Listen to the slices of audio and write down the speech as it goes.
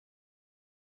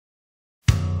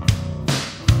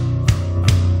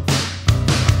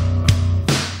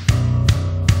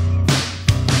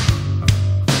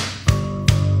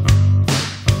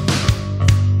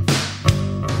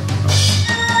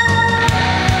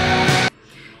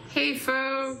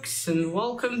folks, and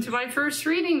welcome to my first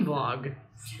reading vlog.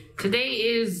 Today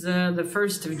is the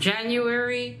 1st of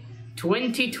January,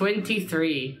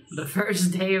 2023, the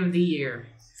first day of the year,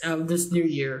 of this new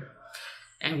year.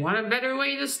 And what a better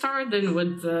way to start than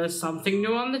with something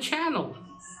new on the channel,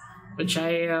 which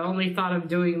I only thought of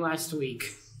doing last week,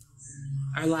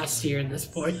 or last year at this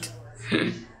point.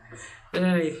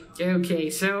 Okay,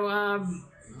 so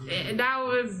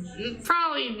now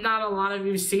probably not a lot of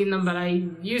you have seen them, but I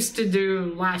used to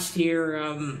do last year,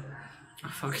 oh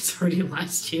fuck, it's already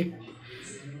last year.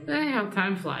 How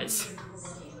time flies.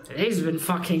 Today's been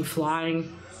fucking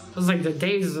flying. Feels like the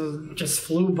days just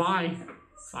flew by.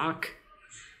 Fuck.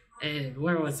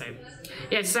 Where was I?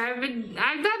 Yes, I've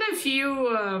done a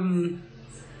few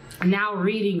now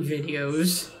reading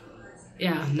videos.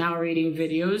 Yeah, now reading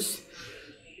videos.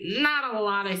 Not a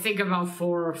lot, I think about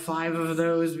 4 or 5 of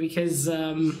those, because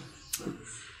the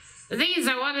thing is,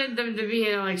 I wanted them to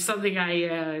be like something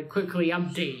I quickly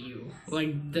update you,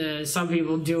 like some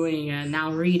people doing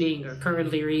now reading or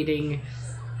currently reading.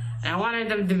 And I wanted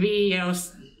them to be,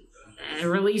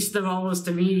 release them almost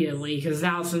immediately, because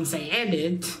now since I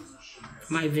edit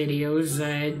my videos,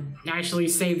 I actually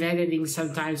save editing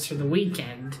sometimes for the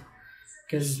weekend,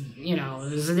 because,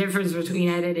 there's a difference between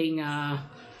editing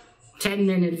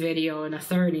 10-minute video and a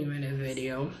 30-minute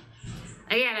video.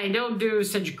 Again, I don't do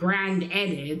such grand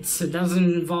edits. It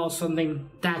doesn't involve something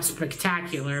that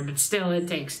spectacular, but still, it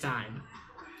takes time.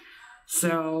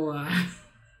 So,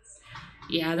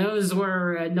 yeah, those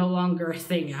were no longer a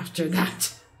thing after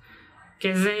that.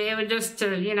 Because it would just,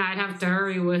 I'd have to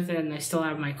hurry with it, and I still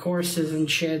have my courses and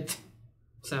shit.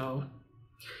 So,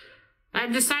 I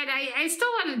decided I still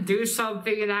want to do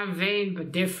something in that vein,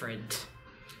 but different.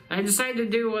 I decided to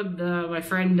do what my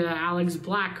friend Alex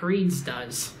Black Reads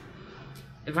does.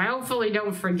 If I hopefully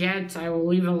don't forget, I will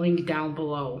leave a link down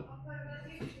below.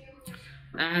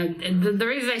 And the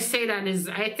reason I say that is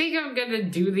I think I'm gonna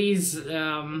do these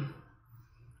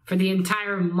for the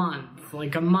entire month,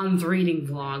 like a month reading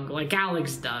vlog, like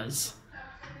Alex does.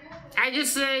 I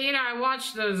just, I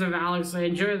watched those of Alex, I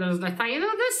enjoy those, and I thought,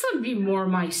 this would be more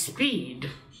my speed.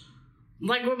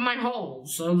 Like with my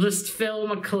hauls, I'll just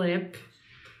film a clip,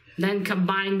 then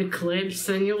combine the clips,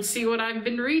 and you'll see what I've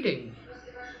been reading.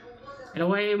 In a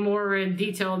way more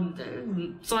detailed,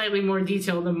 slightly more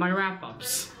detailed than my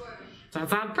wrap-ups. So I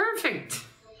thought, perfect.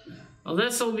 Well,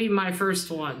 this will be my first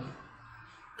one.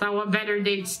 Thought what better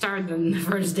day to start than the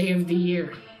first day of the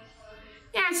year.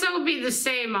 Yeah, so it'll be the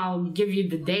same. I'll give you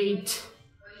the date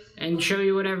and show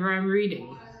you whatever I'm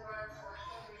reading.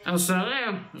 Also,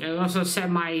 I also set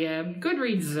my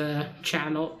Goodreads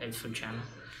channel,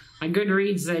 my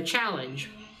Goodreads challenge.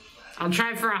 I'll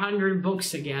try for 100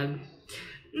 books again.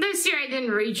 This year I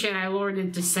didn't reach it. I lowered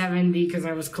it to 70 because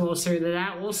I was closer to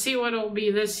that. We'll see what it'll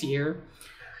be this year.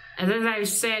 And as I've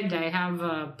said, I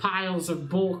have piles of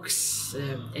books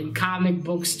and comic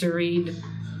books to read.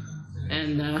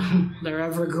 And they're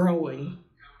ever growing.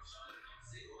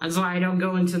 That's why I don't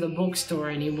go into the bookstore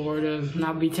anymore, to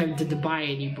not be tempted to buy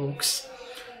any books.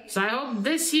 So I hope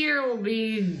this year will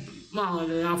be,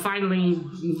 well, I'll finally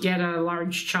get a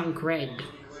large chunk read.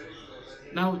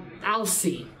 No, I'll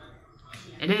see.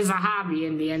 It is a hobby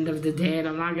in the end of the day, and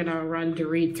I'm not gonna run to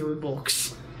read through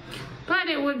books. But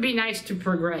it would be nice to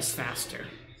progress faster.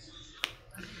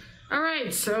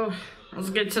 Alright, so let's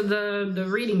get to the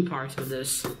reading part of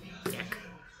this. Yuck.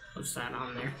 What's that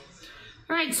on there?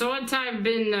 Alright, so what I've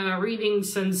been reading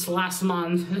since last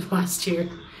year,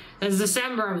 since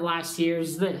December of last year,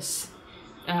 is this.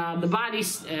 The Body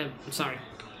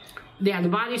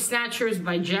Snatchers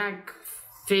by Jack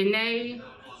Finney.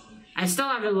 I still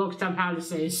haven't looked up how to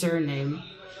say his surname.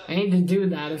 I need to do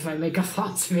that if I make a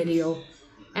thoughts video.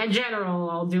 In general,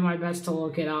 I'll do my best to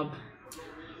look it up.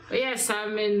 But yes,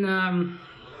 I'm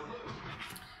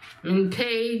in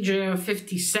page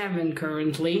 57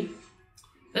 currently.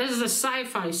 This is a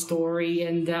sci-fi story,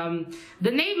 and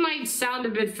the name might sound a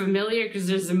bit familiar because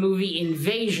there's a movie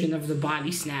Invasion of the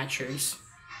Body Snatchers.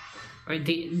 Or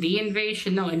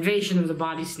Invasion of the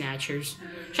Body Snatchers.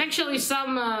 Actually,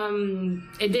 some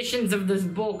editions of this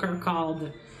book are called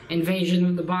Invasion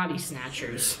of the Body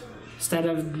Snatchers instead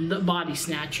of the Body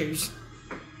Snatchers.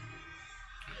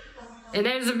 And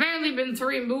there's apparently been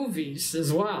 3 movies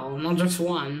as well, not just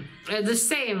one. The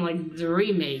same, like the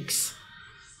remakes.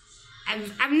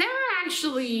 I've never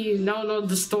actually known what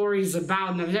the story's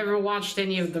about, and I've never watched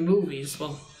any of the movies.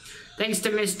 Well, thanks to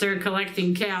Mr.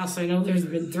 Collecting Chaos, I know there's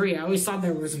been 3. I always thought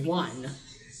there was 1.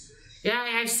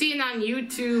 Yeah, I've seen on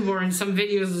YouTube or in some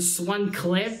videos this one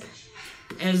clip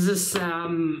as this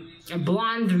a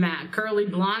blonde curly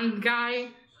blonde guy,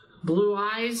 blue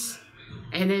eyes,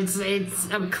 And it's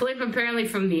a clip apparently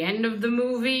from the end of the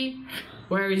movie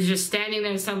where he's just standing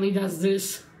there and suddenly does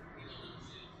this.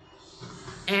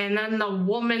 And then the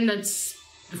woman that's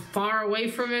far away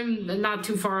from him, not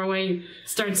too far away,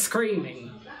 starts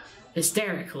screaming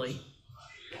hysterically.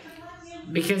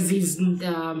 Because he's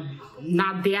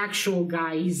not the actual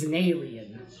guy, he's an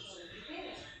alien.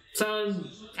 So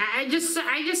I just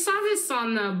saw this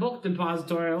on the Book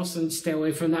Depository. I also stay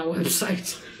away from that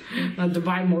website. Not to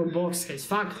buy more books, because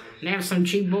fuck, they have some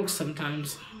cheap books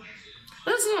sometimes.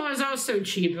 This one was also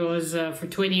cheap. It was for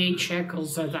 28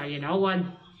 shekels. So I thought, you know what?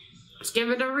 Let's give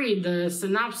it a read. The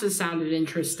synopsis sounded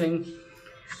interesting.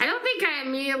 I don't think I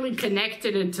immediately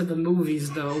connected it to the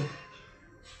movies, though.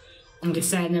 Like I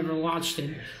said, I never watched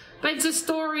it. But it's a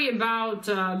story about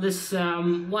this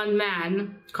one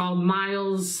man called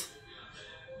Miles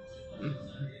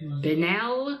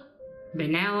Bennell.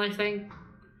 Bennell, I think.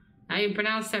 How do you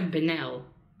pronounce that? Bennell.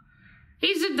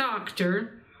 He's a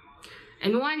doctor.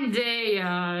 And one day,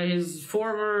 his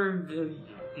former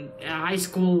high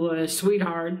school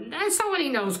sweetheart, someone he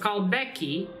knows called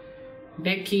Becky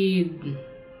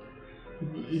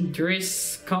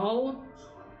Driscoll.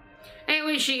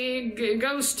 Anyway, she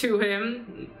goes to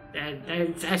him.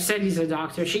 I said he's a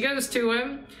doctor. She goes to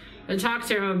him and talks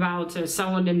to him about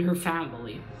someone in her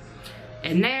family.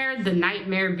 And there, the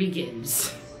nightmare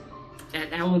begins.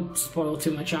 That won't spoil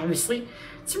too much, obviously.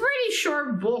 It's a pretty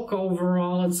short book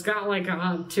overall. It's got like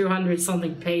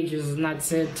 200-something pages, and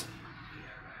that's it.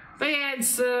 But yeah,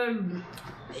 it's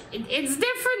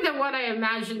different than what I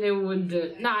imagined it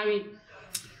would. Not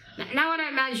what I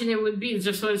imagined it would be.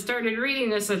 Just when I started reading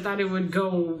this, I thought it would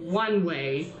go one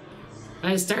way.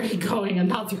 I started going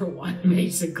another one,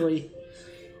 basically.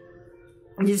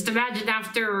 Just imagine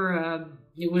after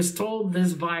it was told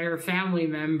this by her family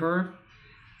member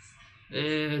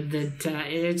that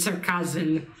it's her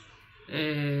cousin,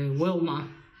 Wilma.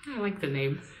 I like the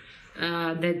name.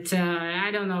 I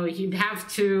don't know, he'd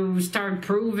have to start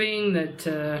proving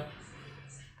that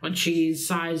what she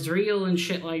saw is real and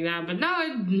shit like that. But no,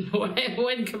 it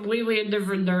went completely a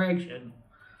different direction.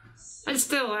 But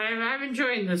still, I'm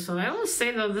enjoying this one. I will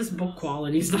say though, this book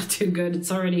quality is not too good.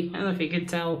 It's already, I don't know if you can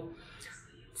tell.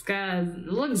 It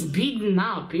looks beaten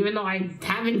up, even though I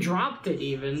haven't dropped it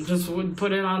even. Just would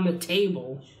put it on the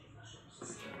table.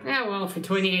 Yeah, well, for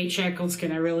 28 shekels,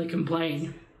 can I really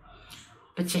complain?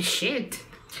 But just shit.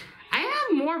 I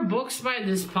have more books by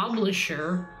this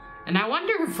publisher, and I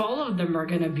wonder if all of them are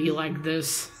gonna be like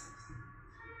this.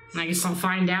 I guess I'll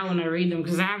find out when I read them,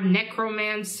 because I have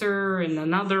Necromancer and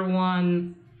another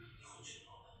one.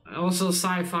 Also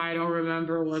sci-fi, I don't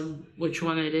remember which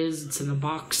one it is. It's in the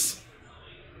box.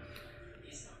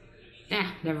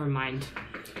 Never mind.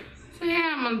 So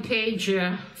yeah, I'm on page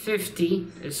 50.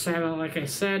 It's like I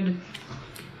said.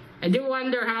 I do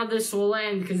wonder how this will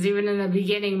end, because even in the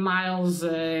beginning, Miles,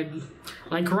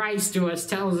 writes to us,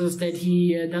 tells us that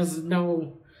he doesn't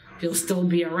know if he'll still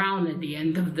be around at the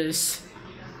end of this.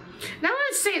 Now, I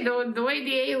want to say, though, the way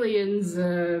the aliens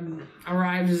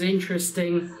arrive is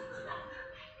interesting.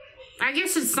 I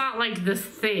guess it's not like The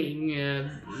Thing.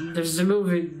 There's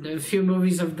a few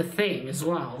movies of The Thing as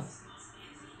well.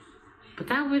 But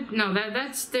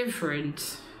that's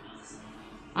different.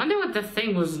 I wonder what The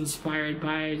Thing was inspired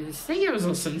by. I think it was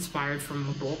also inspired from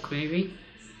a book, maybe.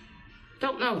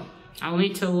 Don't know. I'll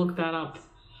need to look that up.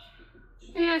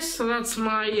 Yes, so that's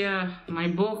my my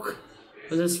book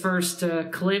for this first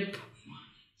clip.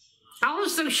 I'll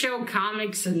also show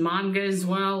comics and manga as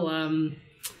well.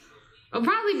 There'll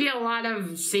probably be a lot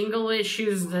of single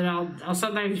issues that I'll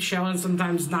sometimes show and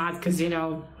sometimes not, because, you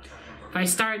know, if I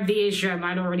start the issue, I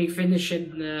might already finish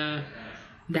it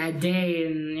that day,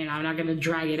 and, you know, I'm not going to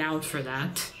drag it out for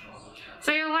that.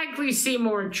 So you'll likely see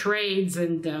more trades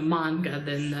and manga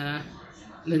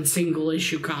than single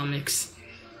issue comics.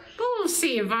 But we'll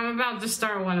see. If I'm about to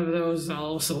start one of those, I'll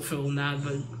also film that,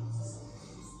 but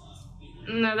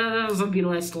no, those will be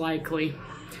less likely.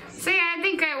 So yeah, I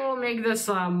think I will make this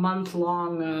a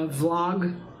month-long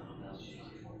vlog.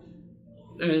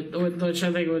 Which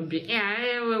I think would be, yeah,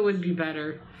 it would be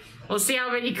better. We'll see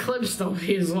how many clips there'll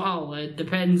be as well. It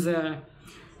depends, I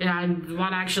want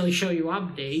to actually show you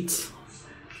updates.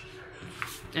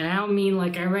 And I don't mean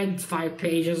like I read 5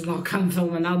 pages and I'll come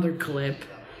film another clip.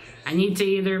 I need to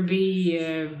either be,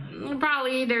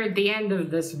 probably either at the end of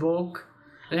this book,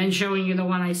 and then showing you the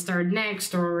one I start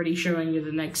next, or already showing you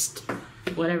the next,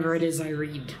 whatever it is I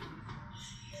read.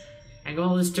 My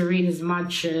goal is to read as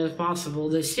much as possible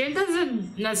this year. It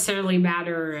doesn't necessarily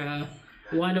matter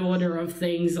what order of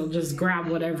things. I'll just grab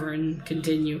whatever and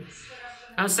continue.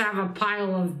 I also have a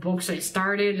pile of books I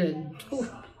started, and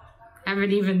I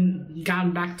Haven't even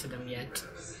gone back to them yet.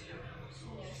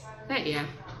 But yeah.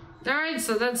 Alright,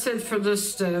 so that's it for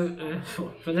this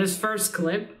first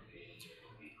clip.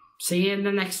 See you in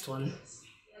the next one.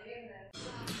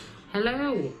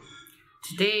 Hello.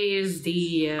 Today is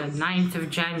the 9th of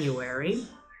January.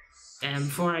 And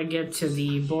before I get to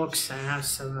the books, I have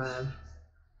some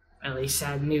really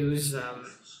sad news.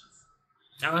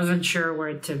 I wasn't sure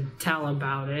where to tell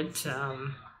about it.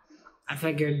 I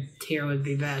figured here would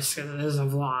be best because it is a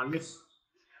vlog.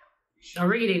 A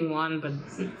reading one, but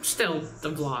still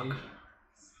the vlog.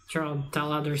 Sure, I'll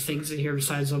tell other things in here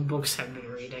besides what books I've been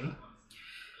reading.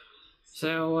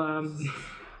 So, on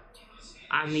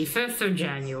the 5th of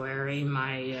January,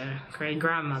 my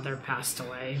great-grandmother passed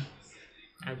away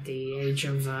at the age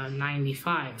of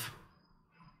 95.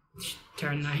 She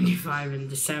turned 95 in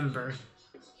December.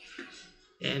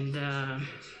 And,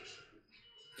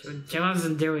 she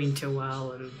wasn't doing too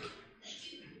well, and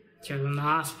she was in the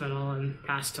hospital and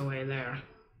passed away there.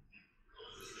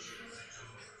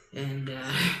 And,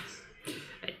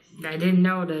 I didn't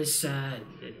notice,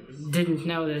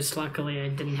 luckily I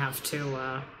didn't have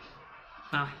to,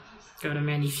 go to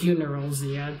many funerals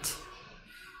yet,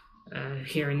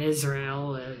 here in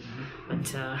Israel,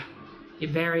 but, you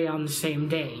bury on the same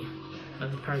day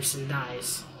that the person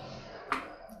dies.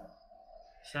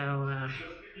 So,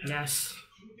 yes,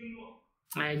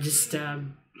 I just,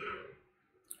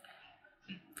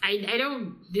 I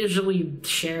don't usually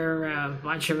share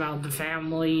much about the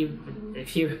family. But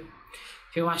if you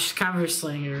watch Cover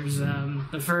Slingers,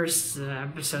 the first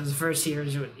episodes, the first year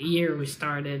we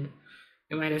started,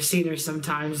 you might have seen her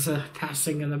sometimes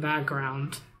passing in the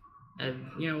background,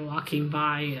 walking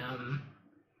by.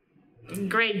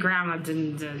 Great grandma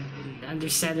didn't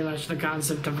understand much the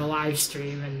concept of a live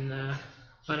stream and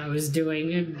what I was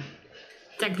doing. And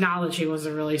technology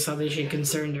wasn't really something she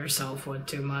concerned herself with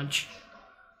too much.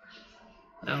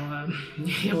 So,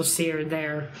 you'll see her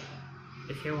there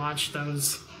if you watch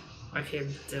those. Or if you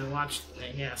watch,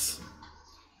 yes.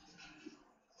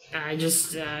 I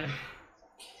just, I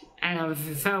don't know, it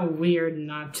felt weird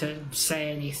not to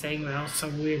say anything, but also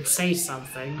weird to say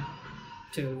something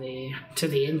to the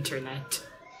internet.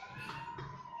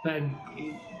 But,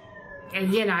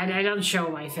 and I don't show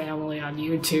my family on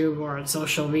YouTube or on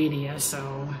social media,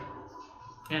 so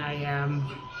I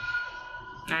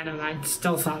don't know, I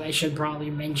still thought I should probably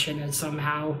mention it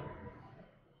somehow.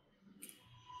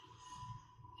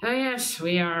 So yes,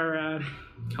 we are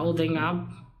holding up.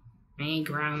 Me,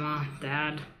 Grandma,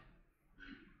 Dad.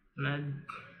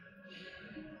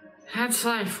 That's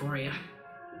life for you.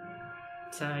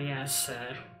 So yes,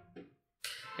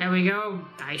 there we go.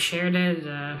 I shared it.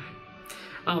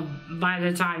 Well, by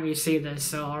the time you see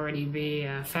this, it'll already be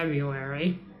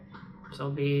February. So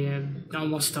it'll be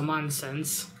almost a month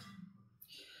since.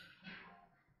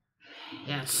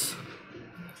 Yes.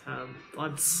 So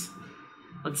let's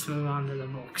move on to the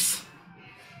books.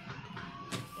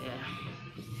 Yeah.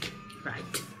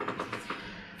 Right.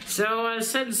 So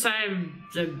since I've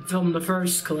filmed the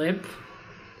first clip,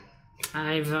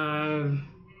 I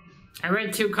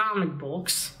read 2 comic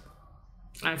books.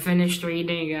 I finished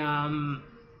reading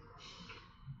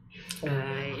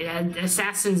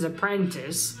Assassin's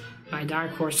Apprentice by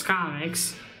Dark Horse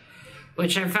Comics,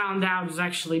 which I found out is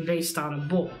actually based on a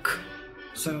book.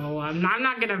 So I'm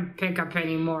not gonna pick up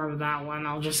any more of that one.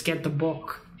 I'll just get the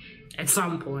book at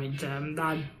some point. I'm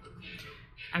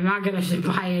not gonna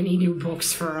buy any new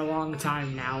books for a long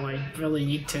time now. I really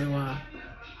need to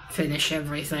finish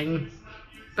everything.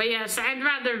 But yes, I'd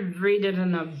rather read it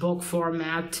in a book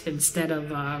format instead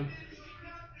of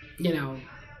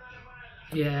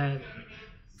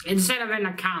instead of in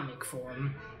a comic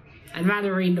form. I'd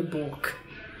rather read the book.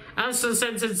 Also,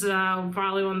 since it's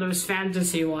probably one of those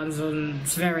fantasy ones and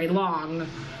it's very long,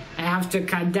 I have to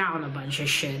cut down a bunch of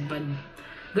shit, but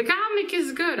the comic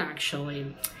is good,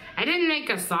 actually. I didn't make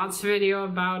a thoughts video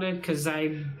about it, because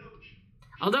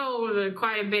although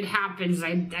quite a bit happens,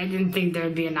 I didn't think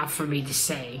there'd be enough for me to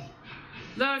say.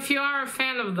 Though, if you are a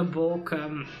fan of the book,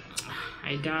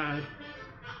 I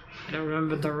don't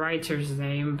remember the writer's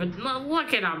name, but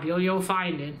look it up, you'll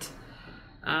find it.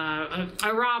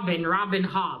 Robin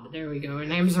Hobb. There we go. Her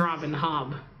name's Robin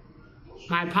Hobb.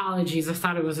 My apologies, I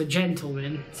thought it was a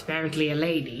gentleman. It's apparently a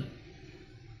lady.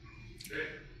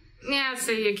 Yeah,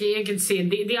 so you can see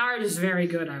it. The art is very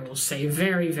good, I will say.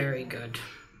 Very, very good.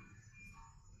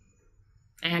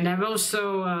 And I've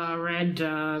also read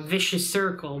Vicious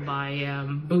Circle by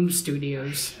Boom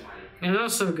Studios. It's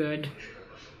also good.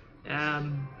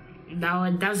 Now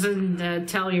it doesn't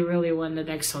tell you really when the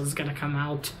next one's gonna come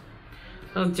out.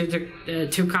 Those are the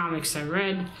 2 comics I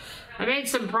read. I made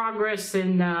some progress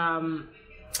in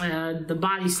The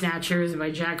Body Snatchers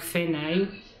by Jack Finney.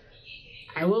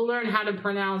 I will learn how to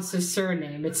pronounce his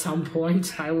surname at some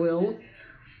point. I will.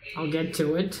 I'll get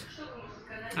to it.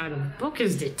 The book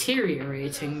is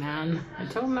deteriorating, man. I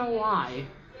don't know why.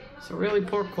 It's a really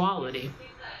poor quality.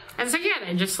 As again,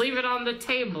 I just leave it on the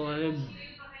table, and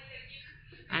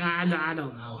I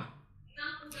don't know.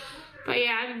 But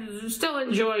yeah, I'm still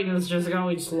enjoying it. It's just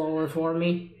going slower for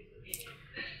me.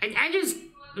 I just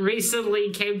recently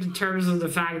came to terms with the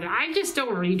fact that I just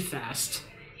don't read fast.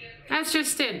 That's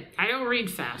just it. I don't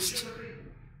read fast.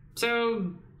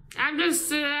 So I'm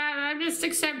just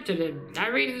accepted it. I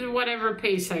read at whatever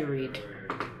pace I read.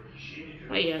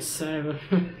 But yes, okay,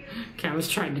 I was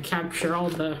trying to capture all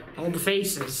the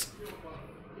faces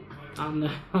on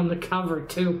the cover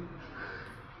too.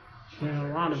 There are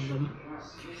a lot of them.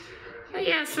 But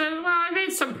yes, well, I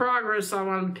made some progress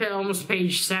on almost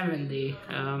page 70.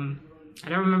 I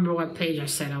don't remember what page I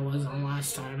said I was on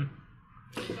last time.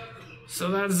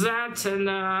 So that's that, and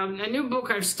a new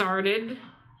book I've started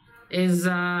is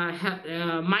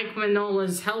Mike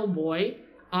Mignola's Hellboy,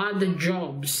 Odd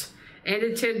Jobs,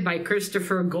 edited by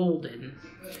Christopher Golden,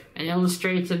 and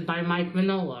illustrated by Mike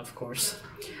Mignola, of course.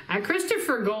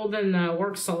 Christopher Golden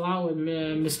works a lot with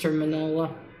Mr.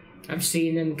 Mignola. I've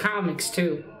seen in comics,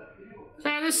 too. So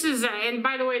this is, and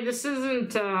by the way, this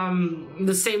isn't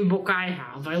the same book I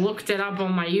have. I looked it up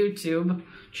on my YouTube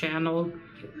channel,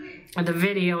 the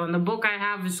video, and the book I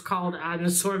have is called An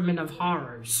Assortment of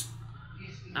Horrors.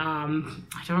 I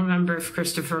don't remember if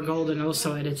Christopher Golden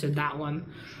also edited that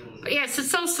one. But yes,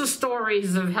 it's also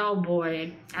stories of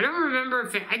Hellboy. I don't remember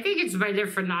if I think it's by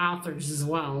different authors as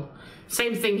well.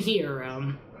 Same thing here.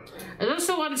 There's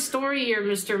also one story here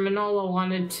Mr. Mignola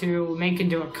wanted to make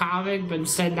into a comic, but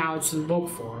instead now it's in book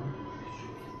form.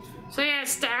 So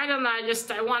yes, I don't know,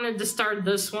 I wanted to start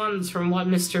this one. It's from what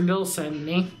Mr. Bill sent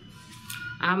me.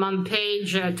 I'm on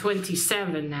page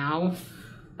 27 now.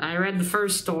 I read the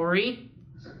first story.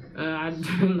 I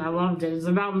loved it. It's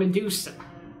about Medusa.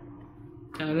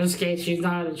 In this case, she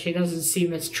doesn't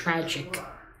seem as tragic.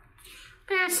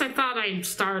 Yes, I thought I'd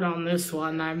start on this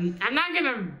one. I'm not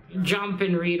gonna jump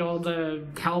and read all the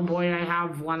Hellboy I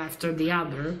have one after the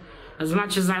other. As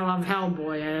much as I love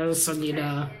Hellboy, I also need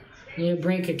a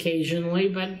break occasionally.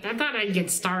 But I thought I'd get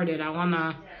started. I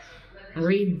wanna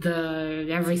read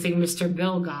everything Mr.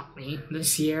 Bill got me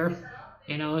this year.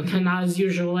 You know, and not as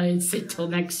usual, I'd sit till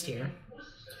next year.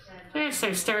 Yes,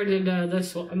 I started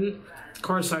this one. Of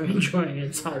course, I'm enjoying it.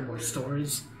 It's Hellboy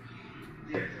stories.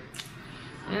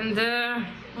 And, well,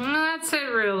 that's it,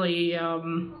 really.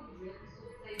 I'm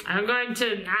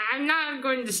not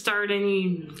going to start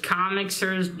any comics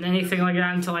or anything like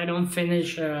that until I don't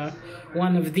finish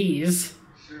one of these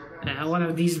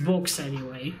books,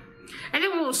 anyway. And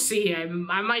then we'll see. I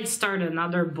might start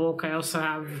another book. I also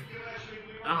have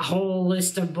a whole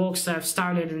list of books that I've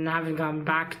started and haven't gone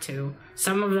back to.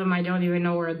 Some of them I don't even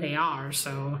know where they are,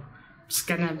 so it's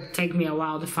gonna take me a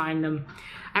while to find them.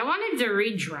 I wanted to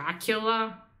read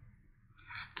Dracula.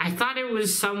 I thought it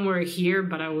was somewhere here,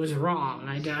 but I was wrong.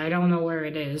 I don't know where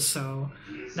it is, so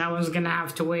that was gonna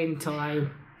have to wait until I...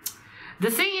 The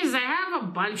thing is, I have a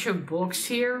bunch of books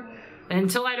here, and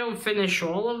until I don't finish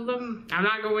all of them, I'm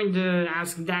not going to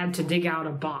ask Dad to dig out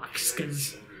a box,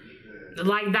 because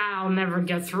like that I'll never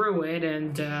get through it,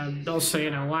 and also, you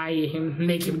know, why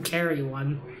make him carry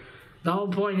one? The whole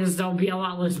point is there'll be a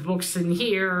lot less books in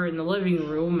here, in the living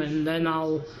room, and then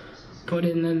I'll put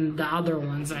in the other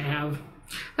ones I have.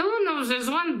 Who knows, there's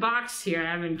one box here I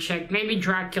haven't checked. Maybe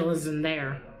Dracula's in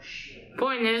there.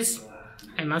 Point is,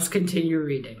 I must continue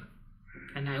reading.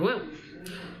 And I will.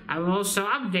 I will also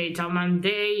update. I'm on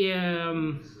day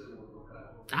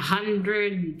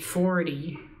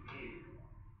 140.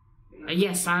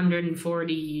 Yes,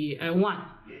 141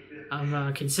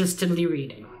 of consistently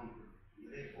reading.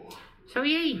 So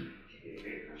yay.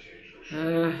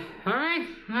 Alright,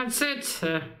 that's it.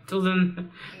 Till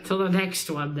the next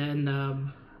one then.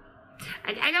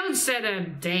 I don't set a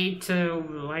date,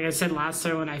 like I said last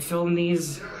time when I filmed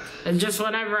these. It's just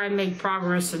whenever I make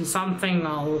progress in something,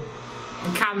 I'll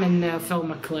come and film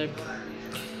a clip.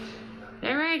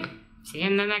 Alright, see you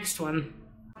in the next one.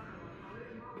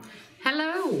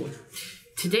 Hello!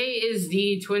 Today is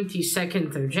the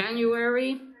 22nd of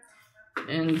January,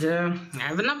 and I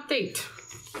have an update.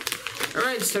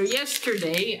 Alright, so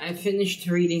yesterday I finished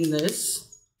reading this,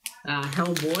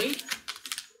 Hellboy,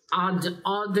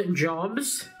 Odd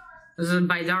Jobs. This is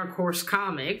by Dark Horse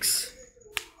Comics.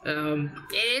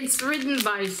 It's written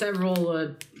by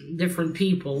several different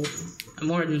people.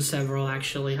 More than several,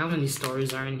 actually. How many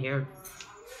stories are in here?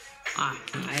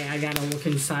 I gotta look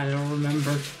inside, I don't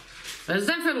remember. But it's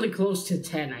definitely close to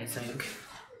 10, I think.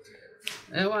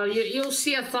 Well, you'll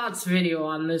see a thoughts video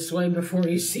on this way before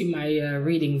you see my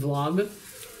reading vlog.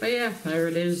 But yeah, there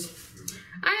it is.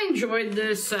 I enjoyed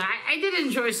this. I did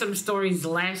enjoy some stories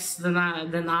less than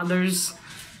others.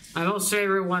 My most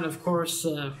favorite one, of course,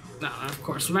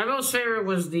 my most favorite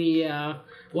was the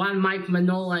one Mike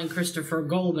Mignola and Christopher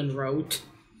Golden wrote.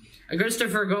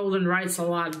 Christopher Golden writes a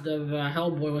lot of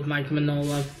Hellboy with Mike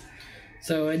Mignola.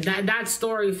 So that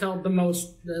story felt the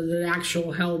most the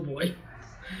actual Hellboy.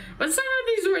 But some of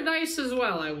these were nice as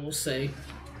well, I will say.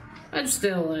 But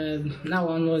still, that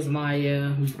one was my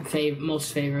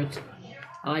most favorite.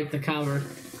 I like the cover.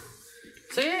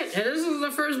 So yeah, this is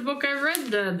the first book I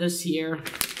read this year.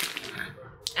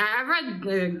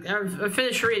 I've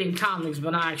finished reading comics,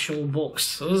 but not actual books.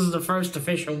 So this is the first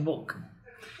official book.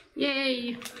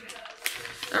 Yay!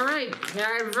 Alright,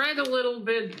 I've read a little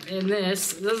bit in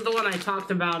this. This is the one I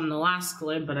talked about in the last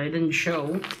clip, but I didn't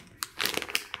show.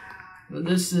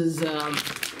 This is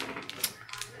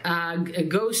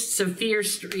Ghosts of Fear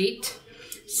Street,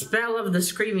 Spell of the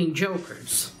Screaming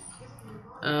Jokers.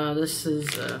 This is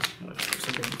it's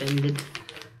a bit bended.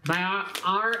 By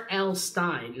R.L.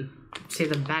 Stein. See,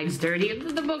 the bag's dirty.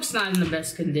 The book's not in the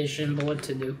best condition, but what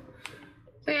to do.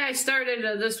 So yeah, I started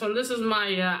this one. This is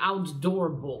my outdoor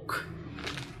book.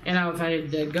 You know, if I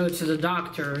go to the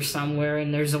doctor or somewhere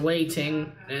and there's a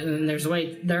waiting, and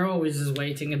there always is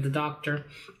waiting at the doctor.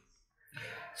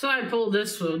 So I pulled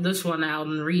this one out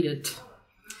and read it.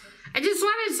 I just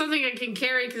wanted something I can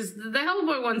carry, because the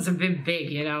Hellboy one's a bit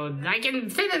big, you know. I can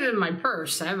fit it in my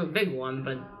purse. I have a big one,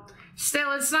 but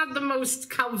still, it's not the most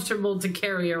comfortable to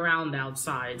carry around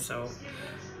outside, so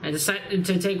I decided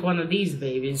to take one of these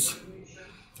babies.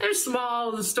 They're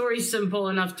small, the story's simple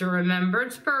enough to remember,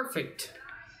 it's perfect.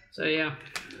 So yeah.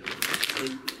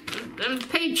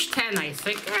 Page 10, I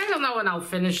think. I don't know when I'll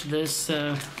finish this.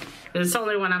 It's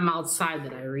only when I'm outside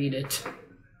that I read it.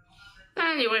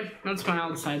 Anyway, that's my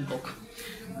outside book.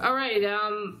 Alright,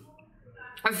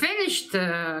 I finished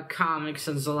comics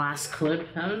since the last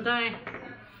clip, haven't I?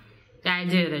 Yeah, I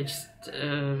did. I just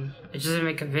didn't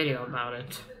make a video about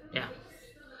it. Yeah.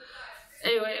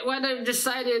 Anyway, what I've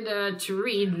decided to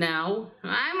read now,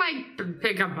 I might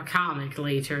pick up a comic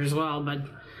later as well, but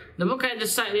the book I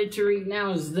decided to read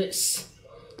now is this.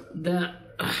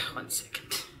 One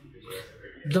second.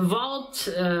 The Vault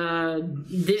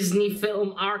Disney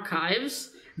Film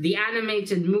Archives, the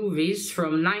animated movies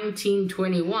from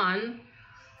 1921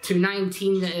 to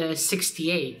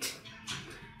 1968.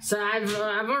 So I've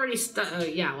already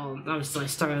obviously I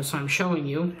started, so I'm showing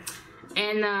you.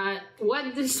 And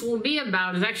what this will be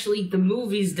about is actually the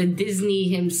movies that Disney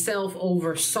himself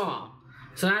oversaw.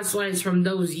 So that's why it's from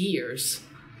those years.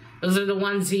 Those are the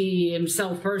ones he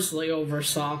himself personally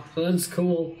oversaw. So that's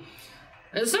cool.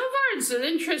 And so far, it's an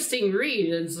interesting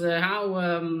read. It's how,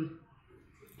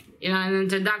 you know, in the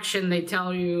introduction, they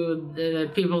tell you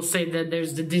that people say that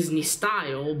there's the Disney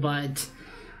style, but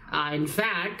in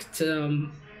fact,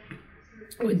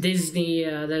 with Disney,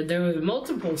 there were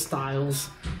multiple styles.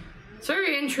 It's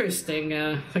very interesting.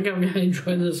 I think I'm gonna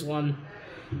enjoy this one.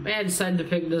 I decided to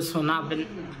pick this one up, and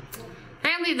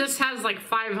apparently this has like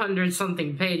 500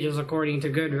 something pages according to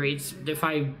Goodreads, if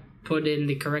I put in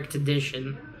the correct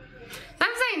edition.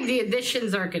 I'm saying the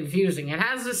editions are confusing. It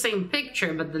has the same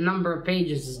picture, but the number of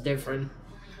pages is different.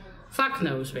 Fuck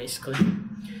knows, basically.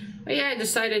 But yeah, I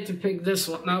decided to pick this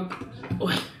one up.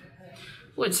 Oh,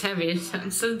 it's heavy.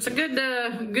 It's a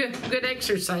good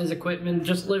exercise equipment,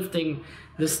 just lifting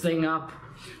this thing up.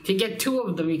 If you get two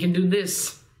of them, you can do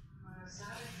this.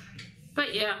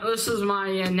 But yeah, this is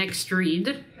my next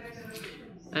read.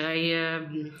 I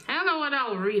don't know what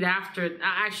I'll read after.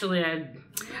 Actually,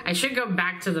 I should go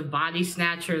back to the Body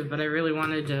Snatchers, but I really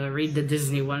wanted to read the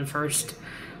Disney one first.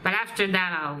 But after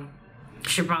that,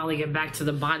 should probably get back to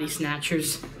the Body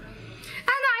Snatchers. And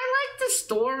I like the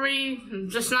story, I'm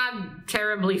just not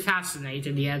terribly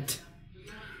fascinated yet.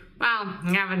 Well,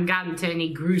 I haven't gotten to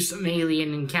any gruesome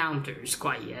alien encounters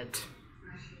quite yet.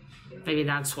 Maybe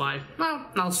that's why. Well,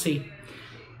 I'll see.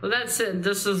 Well, that's it.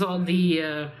 This is all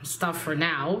the stuff for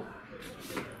now.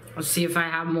 Let's see if I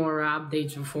have more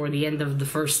updates before the end of the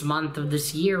first month of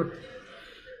this year.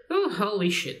 Oh, holy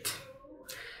shit.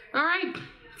 Alright,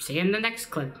 see you in the next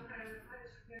clip.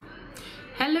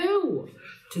 Hello!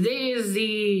 Today is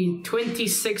the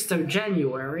 26th of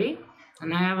January,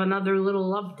 and I have another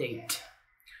little update.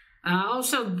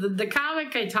 Also, the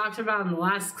comic I talked about in the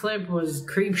last clip was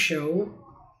Creepshow,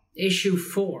 issue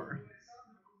 4.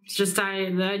 It's just,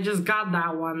 I just got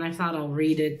that one, I thought I'll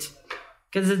read it.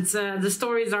 Because it's, the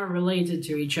stories aren't related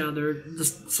to each other.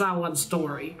 It's not one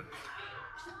story.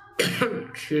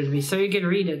 Excuse me, so you can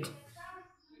read it.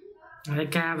 I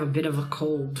think I have a bit of a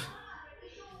cold.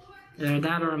 Either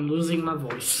that or I'm losing my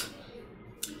voice.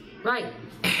 Right.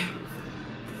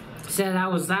 So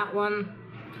that was that one.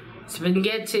 It's been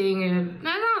getting,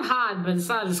 not hot, but it's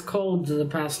not as cold the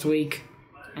past week.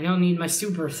 I don't need my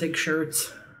super thick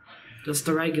shirts. Just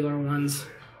the regular ones.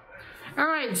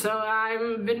 Alright, so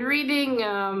I've been reading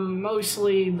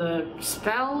mostly the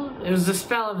Spell. It was the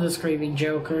Spell of the Screaming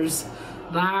Jokers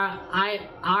by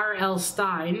R.L.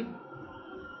 Stine.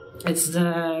 It's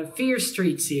the Fear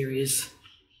Street series.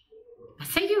 I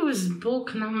think it was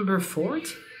book number 4.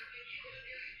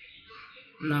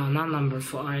 No, not number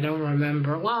 4. I don't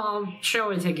remember. Well, I'll show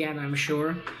it again, I'm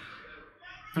sure.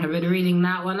 I've been reading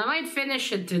that one. I might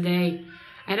finish it today.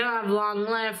 I don't have long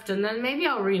left, and then maybe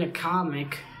I'll read a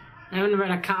comic. I haven't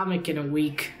read a comic in a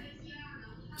week.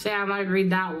 So yeah, I might read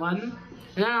that one.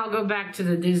 And then I'll go back to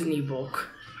the Disney book.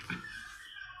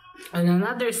 And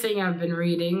another thing I've been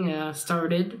reading,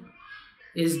 started,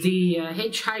 is the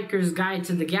Hitchhiker's Guide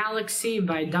to the Galaxy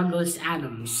by Douglas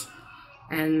Adams.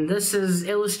 And this is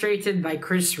illustrated by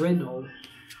Chris Riddle.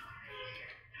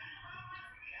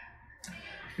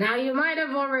 Now, you might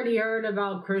have already heard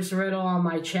about Chris Riddle on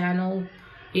my channel.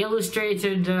 He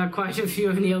illustrated quite a few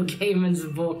of Neil Gaiman's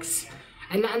books.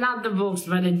 And not the books,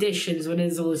 but editions with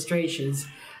his illustrations.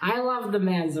 I love the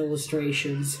man's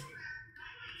illustrations.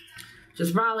 Which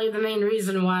is probably the main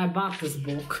reason why I bought this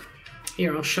book.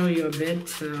 Here, I'll show you a bit.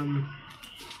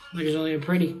 There's only a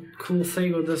pretty cool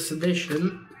thing with this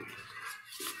edition.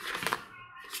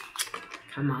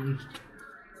 Come on.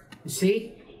 You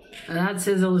see? And that's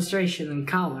his illustration in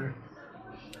color.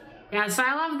 Yeah, so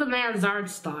I love the man's art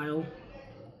style.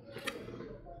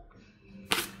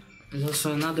 There's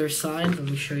also another side. Let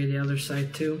me show you the other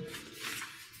side too.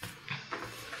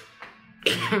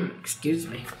 Excuse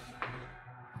me.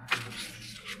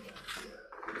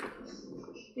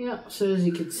 Yeah, so as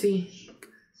you can see.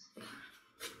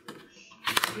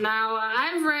 Now,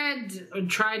 I've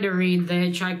tried to read The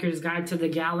Hitchhiker's Guide to the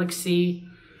Galaxy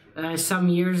some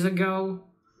years ago.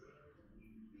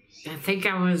 I think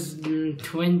I was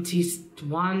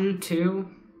 21, 2,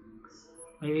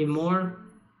 maybe more.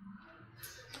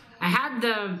 I had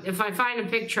if I find a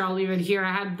picture, I'll leave it here.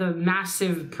 I had the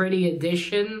massive, pretty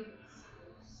edition.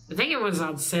 I think it was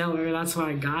on sale, or that's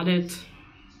why I got it.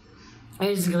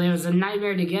 Basically, it was a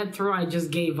nightmare to get through. I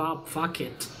just gave up. Fuck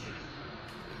it.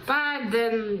 But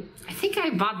then, I think I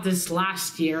bought this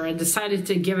last year. I decided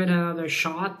to give it another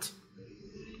shot.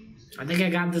 I think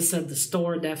I got this at the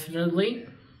store, definitely.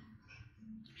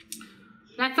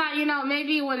 And I thought, you know,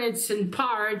 maybe when it's in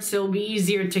parts, it'll be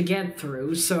easier to get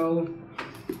through. So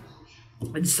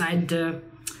I decided to...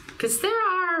 Because there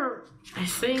are, I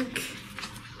think...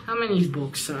 How many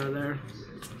books are there?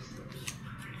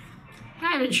 I'm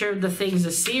not even sure if the thing's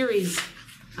a series.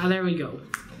 Oh, there we go.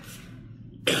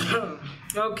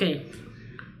 Okay.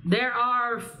 There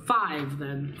are 5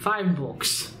 then. 5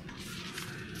 books.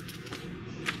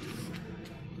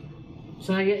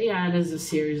 So I get, yeah, it is a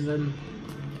series then.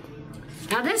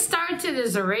 Now this started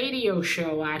as a radio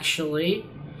show, actually.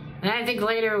 And I think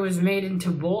later it was made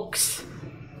into books.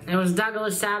 It was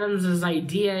Douglas Adams'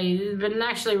 idea. He'd been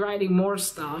actually writing more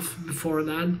stuff before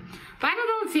that. But I don't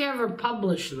know if he ever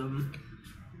published them.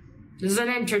 There's an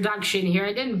introduction here.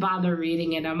 I didn't bother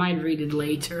reading it. I might read it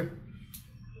later.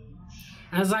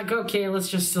 I was like, okay, let's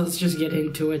just get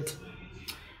into it.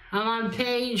 I'm on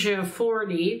page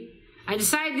 40. I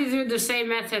decided to do the same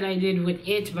method I did with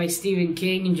It by Stephen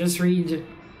King and just read...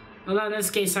 Although in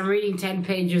this case, I'm reading 10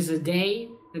 pages a day,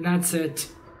 and that's it.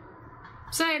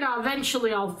 So, you know,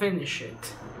 eventually I'll finish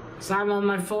it. So I'm on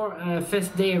my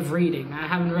 5th day of reading. I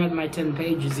haven't read my 10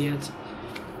 pages yet.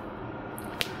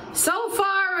 So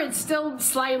far, it's still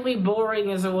slightly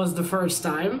boring as it was the first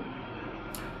time.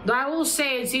 Though I will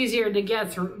say it's easier to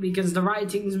get through because the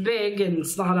writing's big and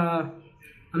it's not a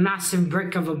massive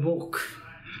brick of a book.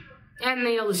 And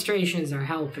the illustrations are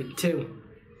helping, too.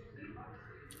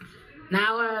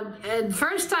 Now, the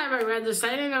first time I read this,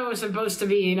 I didn't know it was supposed to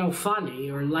be, you know, funny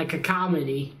or like a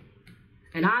comedy.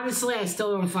 And honestly, I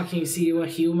still don't fucking see what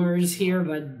humor is here,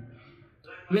 but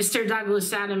Mr.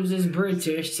 Douglas Adams is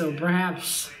British, so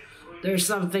perhaps there's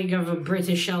something of a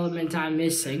British element I'm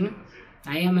missing.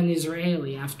 I am an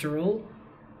Israeli, after all.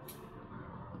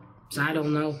 So I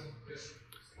don't know.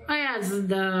 Oh yeah, it's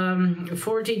the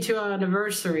 42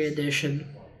 anniversary edition.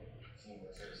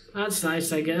 That's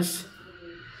nice, I guess.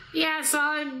 Yeah, so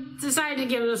I decided to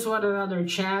give this one another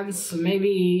chance.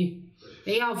 Maybe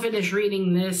I'll finish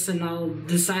reading this and I'll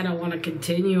decide I want to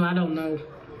continue. I don't know.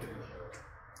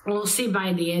 we'll see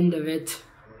by the end of it.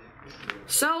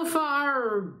 So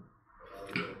far,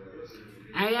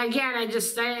 I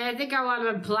think I want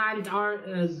to plant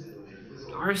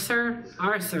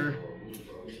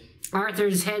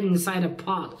Arthur's head inside a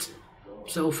pot.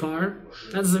 So far,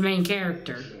 that's the main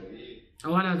character.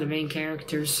 One of the main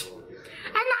characters.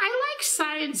 I like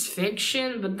science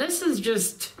fiction, but this is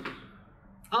just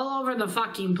all over the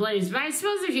fucking place. But I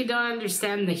suppose if you don't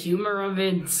understand the humor of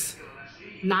it, it's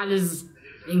not as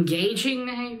engaging,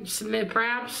 I submit,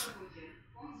 perhaps.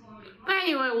 But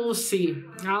anyway, we'll see.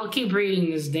 I'll keep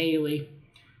reading this daily.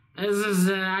 This is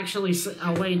actually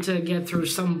a way to get through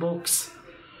some books.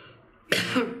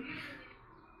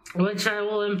 Which I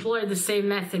will employ the same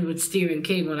method with Stephen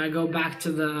King when I go back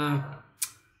to the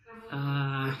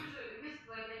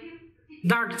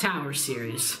Dark Tower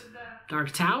series.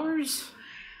 Dark Towers?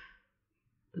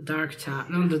 The Dark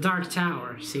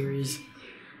Tower series.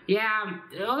 Yeah,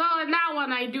 although in that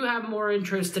one I do have more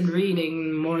interest in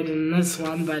reading more than this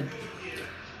one, but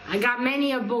I got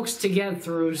many of books to get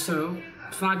through, so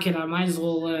fuck it, I might as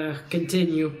well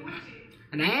continue.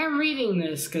 And I am reading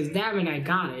this, because damn it, I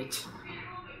got it.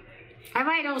 I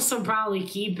might also probably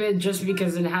keep it just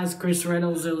because it has Chris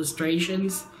Reynolds'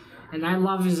 illustrations, and I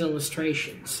love his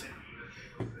illustrations.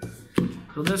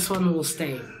 So this one will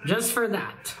stay, just for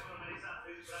that.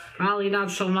 Probably not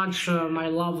so much my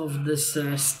love of this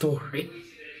story.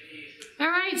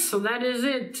 Alright, so that is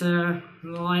it.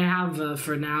 All I have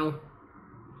for now.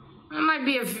 There might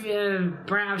be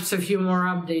perhaps a few more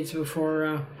updates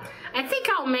before... I think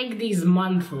I'll make these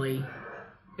monthly.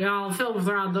 You know, I'll film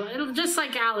throughout it'll just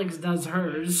like Alex does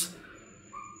hers.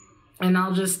 And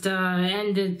I'll just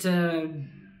end it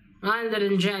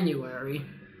in January.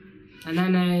 And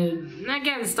then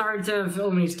again start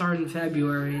filming in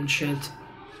February and shit.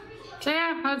 So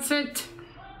yeah, that's it.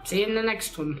 See you in the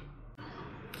next one.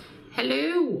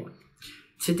 Hello!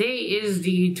 Today is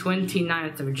the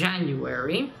 29th of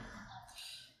January.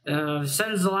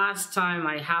 Since the last time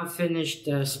I have finished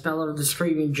Spell of the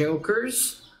Screaming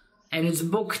Jokers. And it's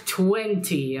book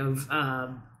 20 of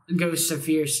Ghosts of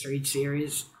Fear Street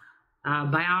series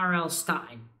by R.L.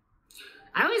 Stine.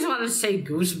 I always want to say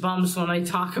Goosebumps when I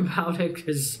talk about it,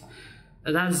 because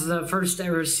that's the first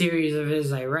ever series of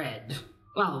his I read.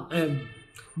 Well,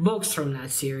 books from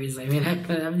that series. I mean,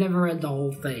 I've never read the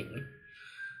whole thing.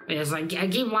 Yes, I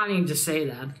keep wanting to say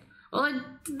that. Well,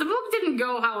 the book didn't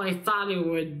go how I thought it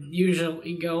would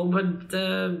usually go, but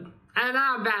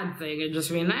not a bad thing. I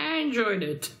just mean, I enjoyed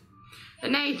it.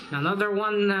 And hey, another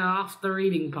one off the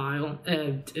reading pile.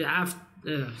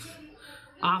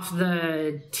 Off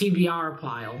the TBR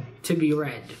pile to be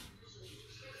read.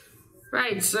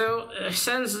 Right, so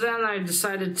since then I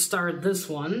decided to start this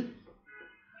one.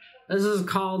 This is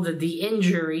called The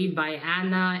Injury by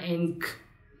Anna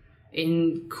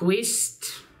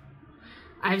Inquist.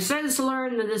 I've since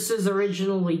learned that this is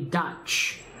originally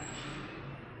Dutch.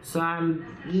 So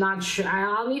I'm not sure.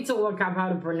 I'll need to look up how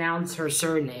to pronounce her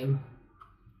surname.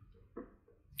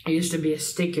 There used to be a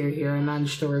sticker here. I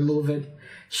managed to remove it.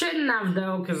 Shouldn't have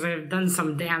though, because I've done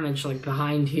some damage like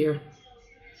behind here.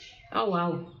 Oh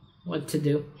well, what to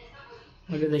do?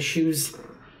 Look at the shoes.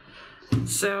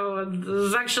 So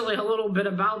there's actually a little bit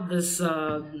about this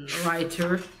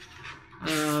writer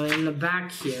in the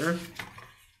back here.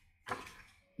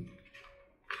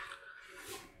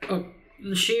 Oh,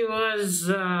 she was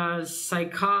a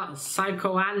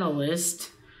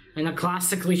psychoanalyst and a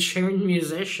classically trained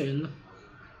musician.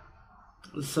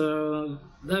 So,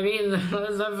 I mean,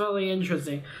 that's definitely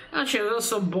interesting. Oh, she was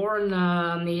also born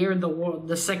on the year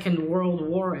the Second World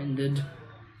War ended.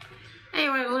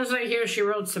 Anyway, it looks like here she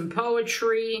wrote some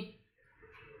poetry.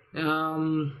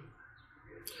 I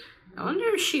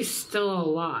wonder if she's still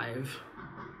alive.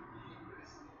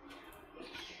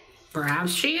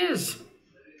 Perhaps she is.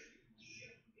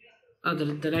 Oh,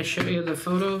 did I show you the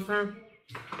photo of her?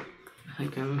 I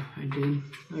think I did.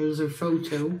 There's her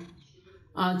photo.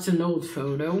 It's an old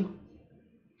photo.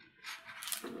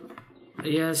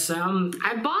 Yes,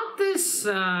 I bought this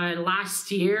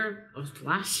last year.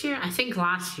 Last year? I think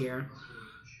last year.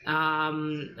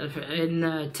 In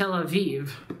Tel Aviv.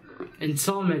 In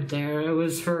Summit there. It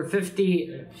was for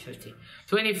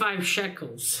 25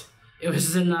 shekels. It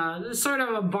was in sort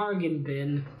of a bargain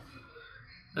bin.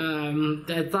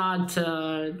 I thought,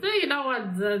 you know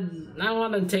what, I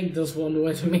want to take this one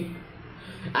with me.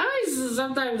 I always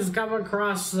sometimes come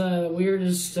across the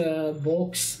weirdest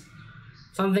books.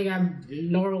 Something I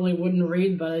normally wouldn't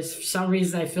read, but for some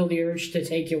reason I feel the urge to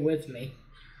take it with me.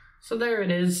 So there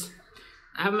it is.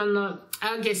 I'm in the...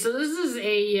 Okay, so this is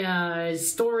a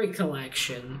story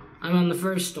collection. I'm on the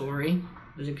first story,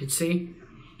 as you can see.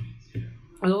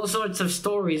 There's all sorts of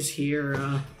stories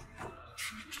here.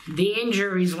 The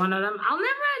Injury is one of them. I'll never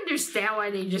understand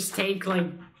why they just take, like,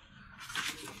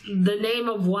 the name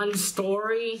of one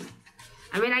story.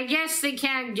 I mean, I guess they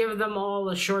can't give them all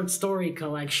a short story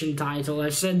collection title.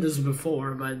 I've said this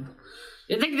before, but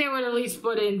I think they would at least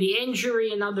put in The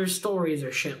Injury and Other Stories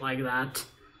or shit like that.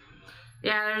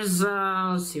 Yeah, there's,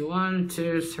 let's see, 1,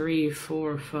 2, 3,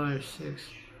 4, 5, 6,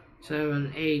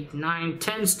 7, 8, 9,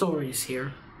 10 stories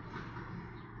here.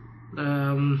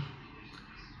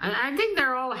 I think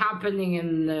they're all happening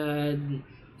in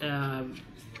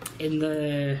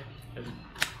the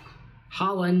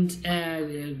Holland,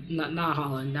 not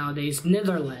Holland nowadays,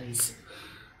 Netherlands.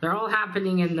 They're all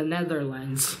happening in the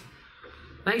Netherlands.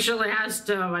 I actually asked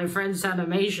my friend's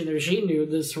animation if she knew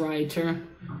this writer.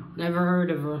 Never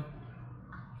heard of her.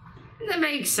 That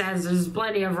makes sense. There's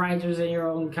plenty of writers in your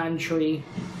own country,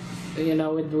 you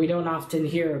know, we don't often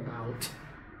hear about.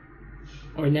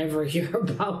 Or never hear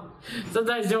about.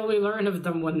 Sometimes you only learn of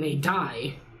them when they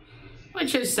die.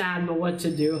 Which is sad, but what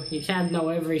to do? You can't know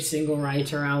every single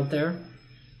writer out there.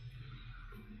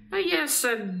 But yes,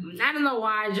 I don't know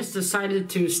why I just decided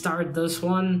to start this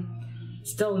one.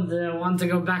 Still want to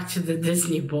go back to the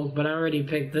Disney book, but I already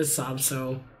picked this up,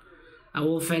 so I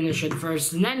will finish it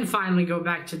first and then finally go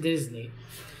back to Disney.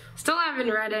 Still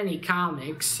haven't read any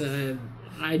comics.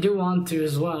 I do want to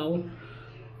as well.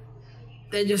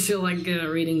 I just feel like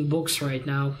reading books right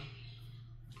now.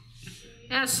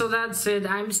 Yeah, so that's it.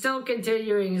 I'm still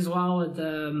continuing as well with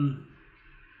The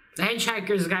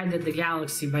Hitchhiker's Guide to the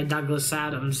Galaxy by Douglas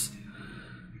Adams.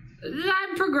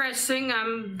 I'm progressing.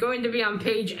 I'm going to be on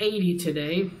page 80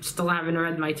 today. Still haven't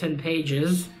read my 10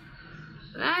 pages.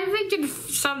 I think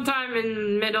sometime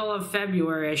in middle of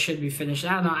February I should be finished.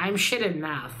 I don't know. I'm shit at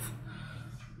math.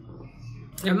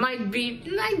 It might be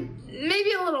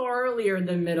maybe a little earlier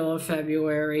than middle of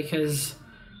February because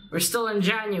we're still in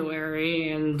January,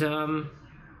 and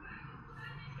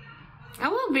I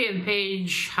will be on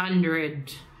page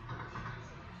 100.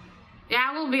 Yeah,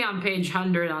 I will be on page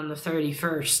 100 on the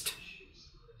 31st.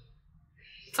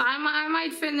 So I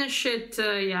might finish it.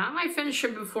 Yeah, I might finish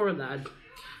it before that.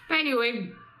 But anyway,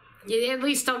 at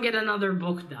least I'll get another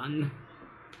book done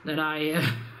that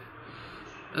I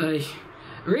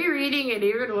rereading it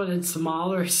even when it's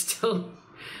smaller still,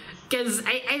 because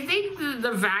I think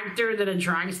the factor that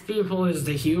attracts people is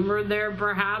the humor there,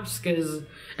 perhaps, because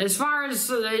as far as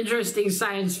the interesting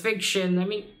science fiction, I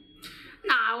mean,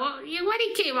 nah, well, what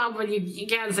he came up with, you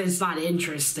can't say it's not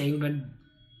interesting, but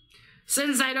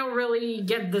since I don't really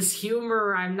get this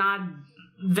humor, I'm not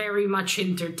very much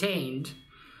entertained.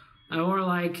 Or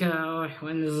like,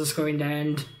 when is this going to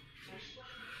end?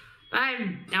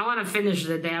 I want to finish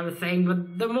the damn thing,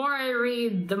 but the more I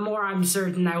read, the more I'm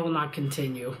certain I will not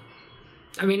continue.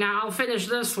 I mean, I'll finish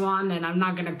this one, and I'm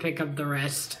not going to pick up the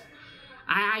rest.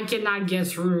 I cannot get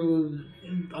through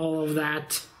all of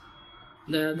that.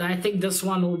 I think this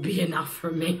one will be enough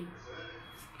for me.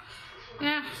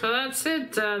 Yeah, so that's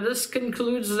it. This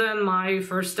concludes then my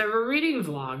first ever reading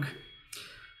vlog.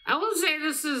 I will say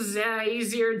this is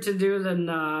easier to do than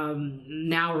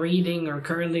now reading or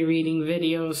currently reading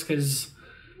videos, because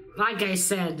like I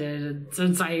said,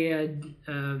 since I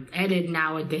edit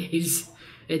nowadays,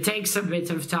 it takes a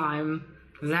bit of time,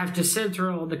 because I have to sit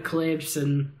through all the clips,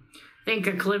 and I think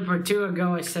a clip or two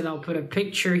ago I said I'll put a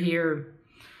picture here,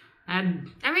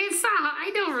 and I mean, it's not,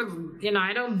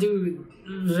 I don't do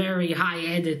very high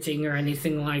editing or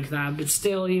anything like that, but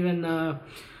still, even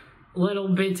little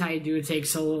bit I do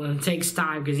takes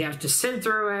time, because you have to sit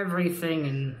through everything,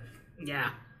 and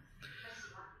yeah.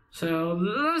 So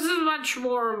this is much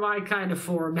more my kind of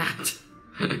format.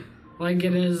 Like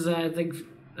it is, I think,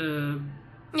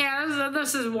 yeah,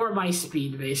 this is more my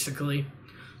speed, basically.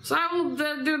 So I will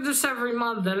do this every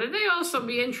month, and it may also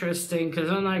be interesting, because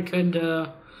then I could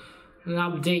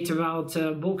update about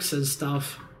books and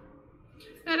stuff.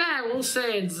 And I will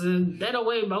say it's in a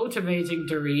way motivating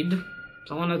to read.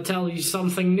 So I want to tell you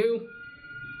something new.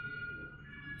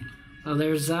 So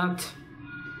there's that.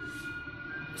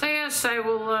 So yes, I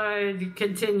will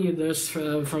continue this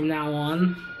from now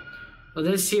on. Well,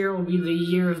 this year will be the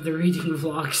year of the reading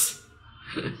vlogs.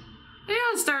 And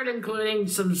I'll start including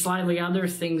some slightly other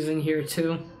things in here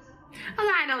too. And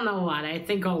I don't know what, I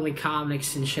think only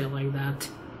comics and shit like that.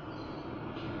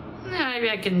 Yeah, maybe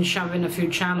I can shove in a few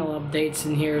channel updates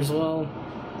in here as well.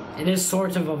 It is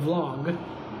sort of a vlog.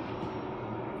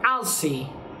 I'll see.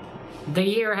 The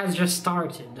year has just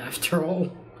started, after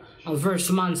all. Well, the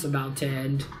first month's about to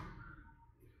end.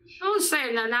 I was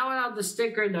saying that now without the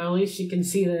sticker, though, at least you can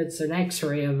see that it's an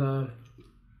X-ray of a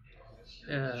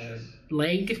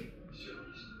leg.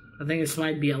 I think this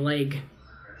might be a leg.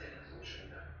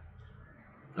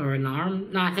 Or an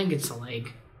arm? No, I think it's a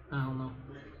leg. I don't know.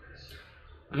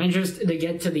 I'm interested to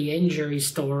get to the injury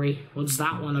story. What's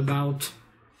that one about?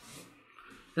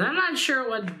 I'm not sure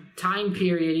what time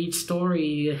period each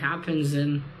story happens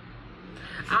in.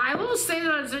 I will say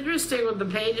that it's interesting with the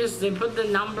pages, they put the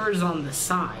numbers on the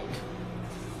side.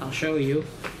 I'll show you.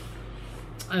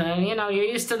 You know, you're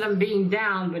used to them being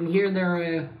down, but here they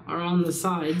are on the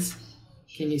sides.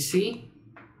 Can you see?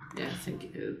 Yeah, I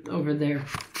think over there.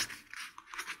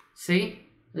 See?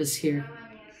 This here.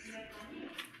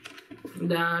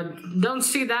 Don't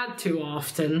see that too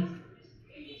often,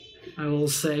 I will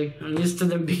say. I'm used to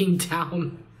them being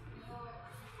down.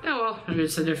 Oh well, maybe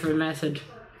it's a different method.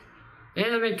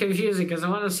 It's a bit confusing because I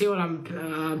want to see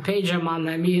what page I'm on.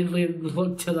 I immediately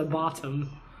look to the bottom.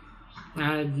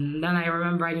 Then I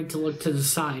remember I need to look to the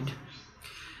side.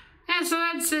 Yeah, so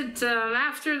that's it.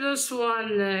 After this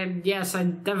one, yes, I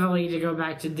definitely need to go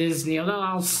back to Disney. Although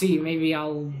I'll see. Maybe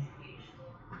I'll...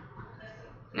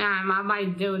 I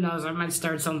might, who knows, I might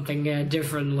start something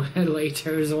different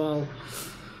later as well.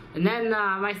 And then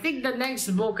I think the next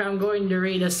book I'm going to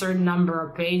read a certain number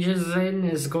of pages in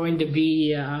is going to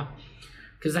be...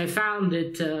 because I found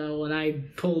it when I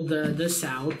pulled this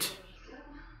out.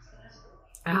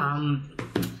 Neil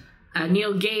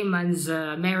Gaiman's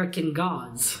American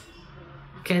Gods.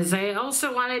 Because I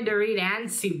also wanted to read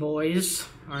Anansi Boys,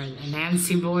 or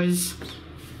Anansi Boys,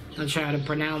 not sure how to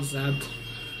pronounce that,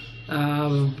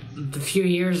 a few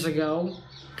years ago.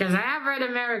 Because I have read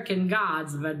American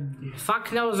Gods, but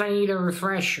fuck knows I need a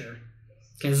refresher.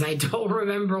 Because I don't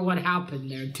remember what happened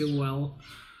there too well.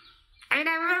 I mean,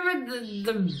 I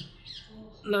remember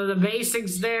the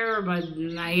basics there, but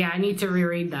yeah, I need to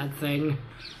reread that thing.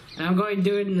 And I'm going to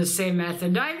do it in the same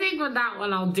method. I think with that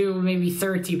one I'll do maybe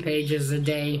 30 pages a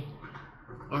day.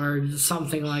 Or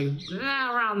something like,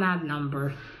 around that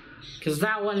number. Because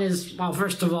that one is, well,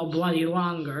 first of all, bloody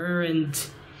longer, and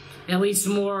at least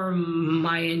more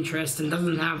my interest, and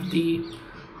doesn't have the...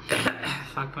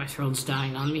 fuck, my throat's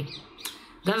dying on me.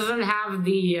 Doesn't have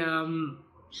the,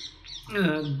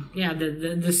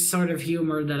 this sort of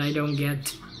humor that I don't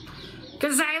get.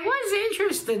 Because I was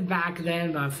interested back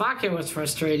then, but fuck, it was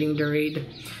frustrating to read.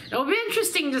 It'll be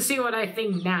interesting to see what I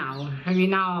think now. I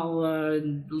mean, now I'll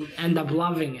end up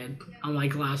loving it,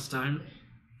 unlike last time.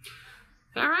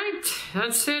 Alright,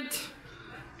 that's it.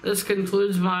 This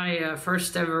concludes my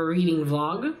first ever reading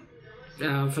vlog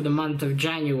for the month of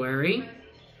January.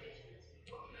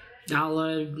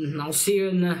 I'll see you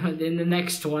in the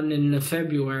next one in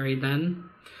February then.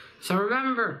 So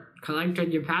remember, collect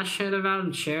what you're passionate about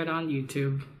and share it on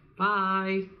YouTube.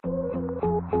 Bye!